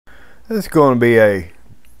This is going to be a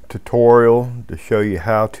tutorial to show you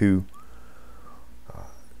how to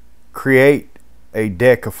create a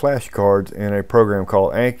deck of flashcards in a program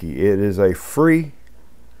called Anki. It is a free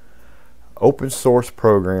open source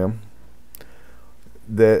program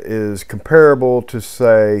that is comparable to,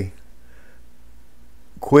 say,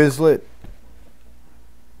 Quizlet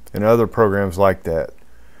and other programs like that.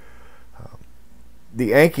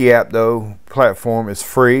 The Anki app, though, platform is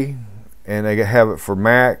free, and they have it for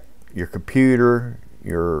Mac, your computer,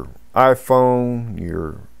 your iPhone,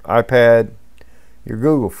 your iPad, your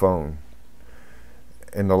Google phone,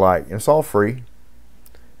 and the like. And it's all free.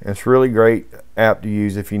 And it's a really great app to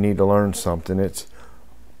use if you need to learn something. It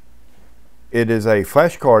is a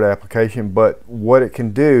flashcard application, but what it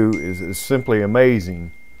can do is simply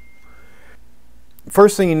amazing.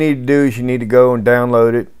 First thing you need to do is you need to go and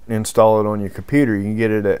download it, install it on your computer. You can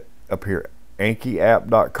get it up here,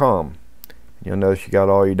 ankiapp.com. You'll notice you got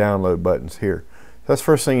all your download buttons here. That's the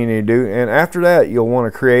first thing you need to do. And after that, you'll want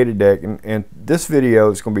to create a deck. And this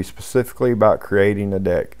video is going to be specifically about creating a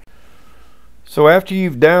deck. So after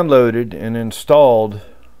you've downloaded and installed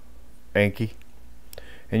Anki,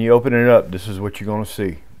 and you open it up, this is what you're going to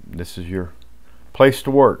see. This is your place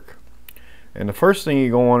to work. And the first thing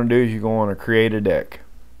you're going to want to do is you're going to want to create a deck.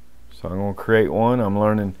 So I'm going to create one. I'm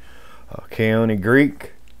learning Koine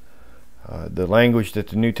Greek, the language that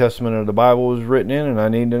the New Testament of the Bible was written in, and I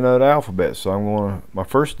need to know the alphabet. So my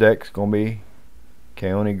first deck is going to be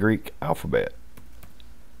Koine Greek alphabet.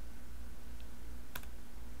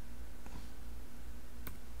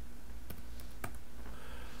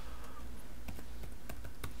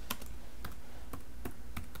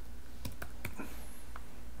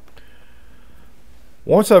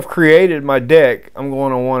 Once I've created my deck, I'm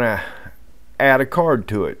going to want to add a card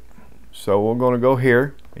to it. So we're going to go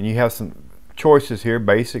here, and you have some choices here: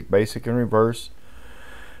 basic, basic and reverse,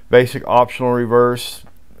 basic, optional, reverse,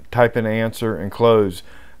 type in answer, and close.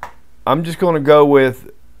 I'm just going to go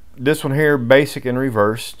with this one here, basic and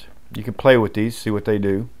reversed. You can play with these, see what they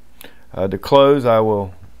do. To close, I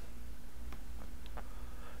will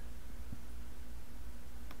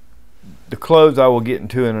get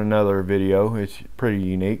into in another video. It's pretty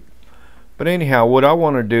unique. But anyhow, what I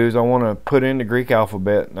want to do is I want to put in the Greek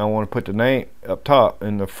alphabet, and I want to put the name up top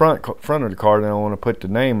in the front of the card, and I want to put the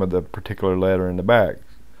name of the particular letter in the back.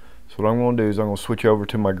 So what I'm going to do is I'm going to switch over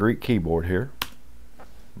to my Greek keyboard here,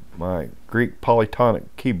 my Greek polytonic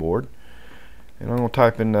keyboard, and I'm going to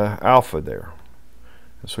type in the alpha there.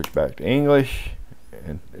 And switch back to English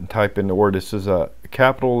and type in the word. This is a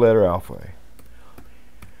capital letter alpha.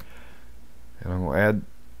 And I'm going to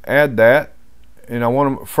add that. And I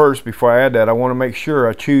want to first, before I add that, I want to make sure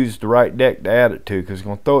I choose the right deck to add it to, because it's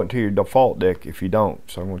going to throw it to your default deck if you don't.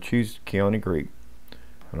 So I'm going to choose Koine Greek,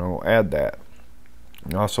 and I'm going to add that.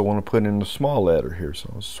 And I also want to put in the small letter here,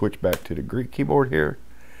 so I'll switch back to the Greek keyboard here,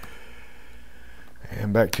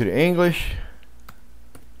 and back to the English,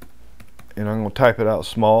 and I'm going to type it out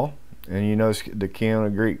small. And you notice the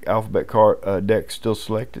Koine Greek alphabet card deck still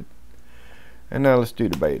selected. And now let's do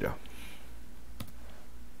the beta.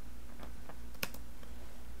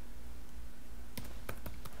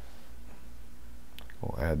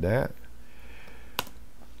 We'll add that,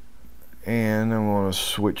 and I'm going to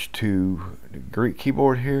switch to the Greek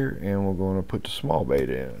keyboard here, and we're going to put the small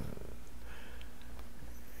beta in.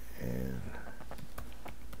 And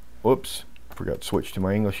whoops, forgot to switch to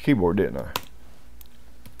my English keyboard, didn't I?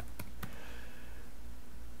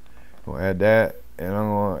 We'll add that, and I'm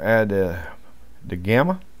going to add the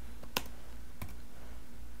gamma,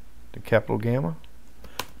 the capital gamma,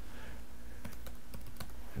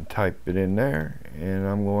 and type it in there, and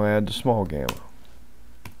I'm going to add the small gamma.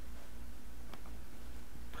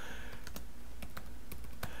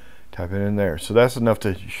 Type it in there. So that's enough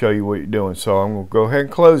to show you what you're doing. So I'm going to go ahead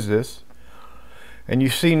and close this, and you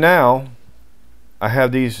see now I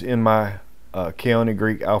have these in my Koine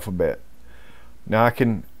Greek alphabet. Now I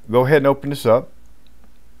can go ahead and open this up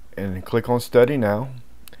and click on Study Now,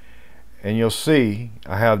 and you'll see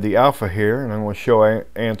I have the alpha here, and I'm going to show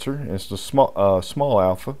answer, and it's the small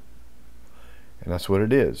alpha, and that's what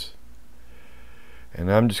it is.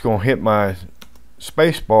 And I'm just going to hit my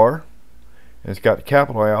space bar, and it's got the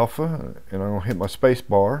capital alpha, and I'm going to hit my space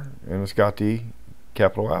bar, and it's got the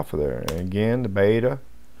capital alpha there. And again, the beta,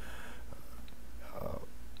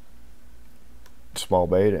 small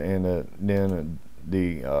beta, and then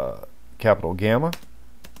the capital gamma,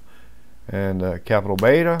 and capital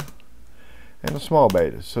beta, and a small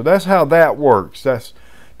beta. So that's how that works. That's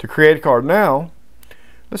to create a card. Now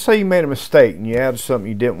let's say you made a mistake and you added something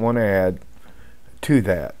you didn't want to add to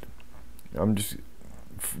that. I'm just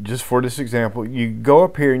just for this example, you go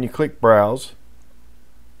up here and you click browse,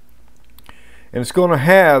 and it's going to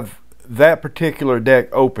have that particular deck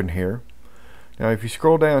open here. Now if you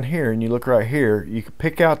scroll down here and you look right here, you can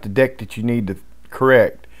pick out the deck that you need to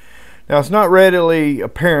correct. Now it's not readily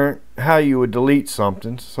apparent how you would delete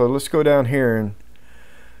something, so let's go down here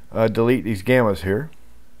and delete these gammas here.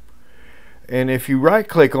 And if you right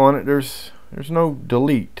click on it, there's no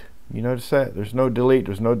delete. You notice that? There's no delete.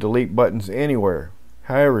 There's no delete buttons anywhere.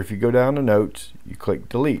 However, if you go down to notes, you click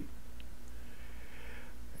delete,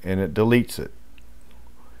 and it deletes it.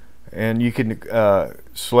 And you can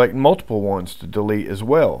select multiple ones to delete as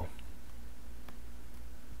well.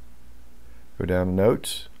 Go down to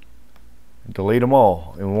notes and delete them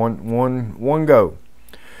all in one go.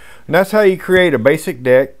 And that's how you create a basic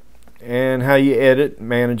deck and how you edit,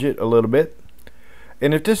 manage it a little bit.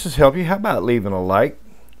 And if this has helped you, how about leaving a like,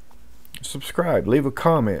 subscribe, leave a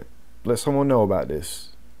comment, let someone know about this,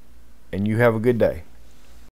 and you have a good day.